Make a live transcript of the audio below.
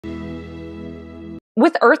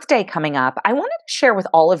With Earth Day coming up, I wanted to share with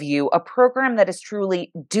all of you a program that is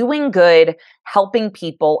truly doing good, helping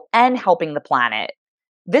people, and helping the planet.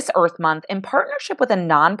 This Earth Month, in partnership with a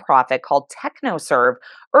nonprofit called TechnoServe,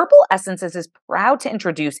 Herbal Essences is proud to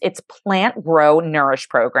introduce its Plant Grow Nourish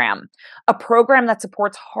program, a program that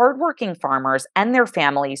supports hardworking farmers and their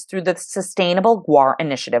families through the Sustainable Guar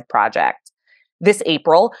Initiative project. This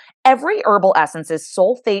April, every Herbal Essences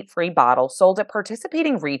sulfate free bottle sold at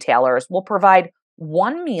participating retailers will provide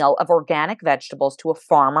one meal of organic vegetables to a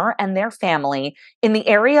farmer and their family in the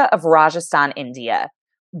area of Rajasthan, India.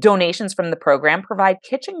 Donations from the program provide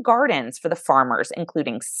kitchen gardens for the farmers,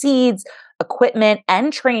 including seeds, equipment,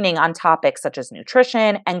 and training on topics such as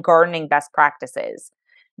nutrition and gardening best practices.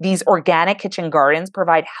 These organic kitchen gardens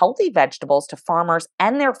provide healthy vegetables to farmers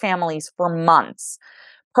and their families for months.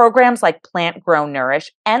 Programs like Plant Grow Nourish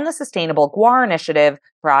and the Sustainable Guar Initiative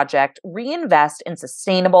project reinvest in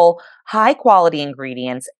sustainable, high quality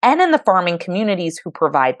ingredients and in the farming communities who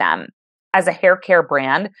provide them. As a hair care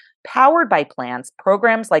brand powered by plants,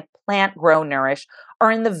 programs like Plant Grow Nourish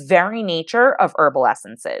are in the very nature of herbal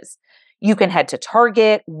essences. You can head to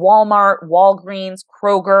Target, Walmart, Walgreens,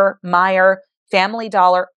 Kroger, Meijer, Family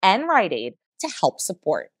Dollar, and Rite Aid to help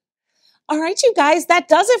support. All right, you guys, that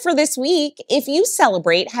does it for this week. If you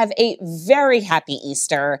celebrate, have a very happy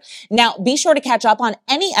Easter. Now, be sure to catch up on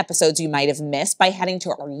any episodes you might have missed by heading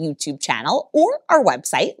to our YouTube channel or our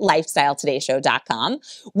website, lifestyletodayShow.com.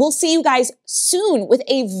 We'll see you guys soon with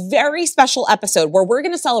a very special episode where we're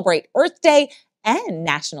going to celebrate Earth Day and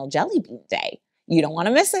National Jelly Bean Day. You don't want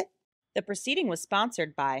to miss it. The proceeding was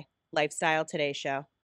sponsored by Lifestyle Today Show.